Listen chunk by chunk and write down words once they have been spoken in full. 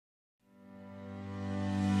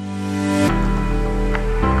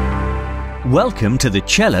Welcome to the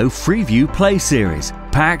Cello Freeview Play Series,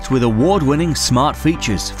 packed with award-winning smart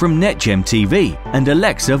features from NetGem TV and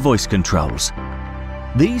Alexa voice controls.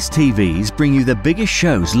 These TVs bring you the biggest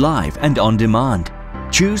shows live and on demand.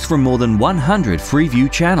 Choose from more than 100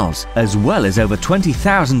 Freeview channels, as well as over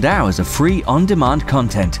 20,000 hours of free on-demand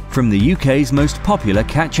content from the UK's most popular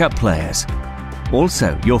catch-up players.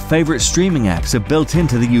 Also, your favourite streaming apps are built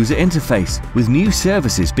into the user interface, with new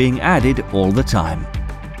services being added all the time.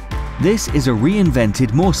 This is a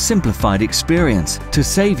reinvented, more simplified experience to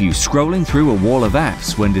save you scrolling through a wall of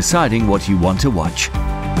apps when deciding what you want to watch.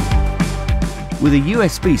 With a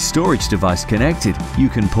USB storage device connected, you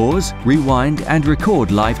can pause, rewind and record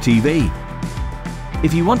live TV.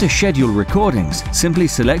 If you want to schedule recordings, simply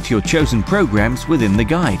select your chosen programs within the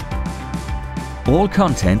guide. All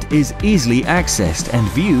content is easily accessed and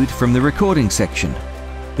viewed from the recording section.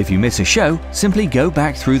 If you miss a show, simply go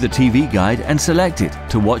back through the TV guide and select it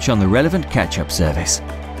to watch on the relevant catch-up service.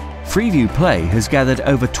 Freeview Play has gathered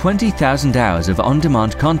over 20,000 hours of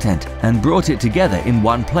on-demand content and brought it together in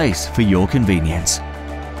one place for your convenience.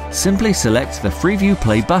 Simply select the Freeview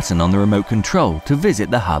Play button on the remote control to visit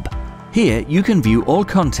the hub. Here you can view all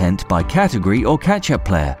content by category or catch-up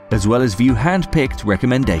player, as well as view hand-picked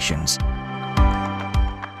recommendations.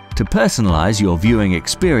 To personalize your viewing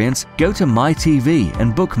experience, go to My TV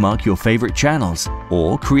and bookmark your favorite channels,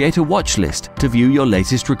 or create a watch list to view your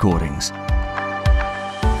latest recordings.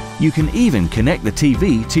 You can even connect the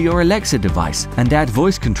TV to your Alexa device and add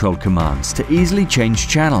voice control commands to easily change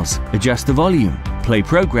channels, adjust the volume, play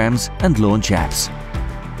programs and launch apps.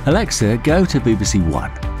 Alexa, go to BBC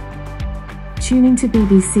One. Tuning to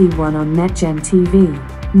BBC One on NetGem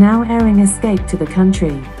TV, now airing Escape to the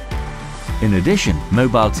Country. In addition,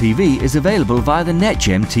 mobile TV is available via the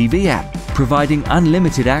NetGem TV app, providing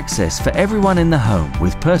unlimited access for everyone in the home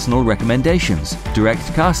with personal recommendations, direct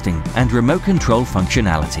casting and remote control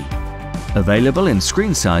functionality. Available in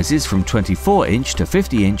screen sizes from 24-inch to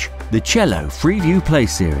 50-inch, the Cello Freeview Play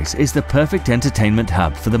Series is the perfect entertainment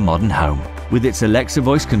hub for the modern home, with its Alexa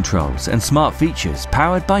voice controls and smart features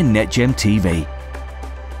powered by NetGem TV.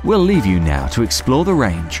 We'll leave you now to explore the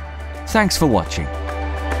range. Thanks for watching.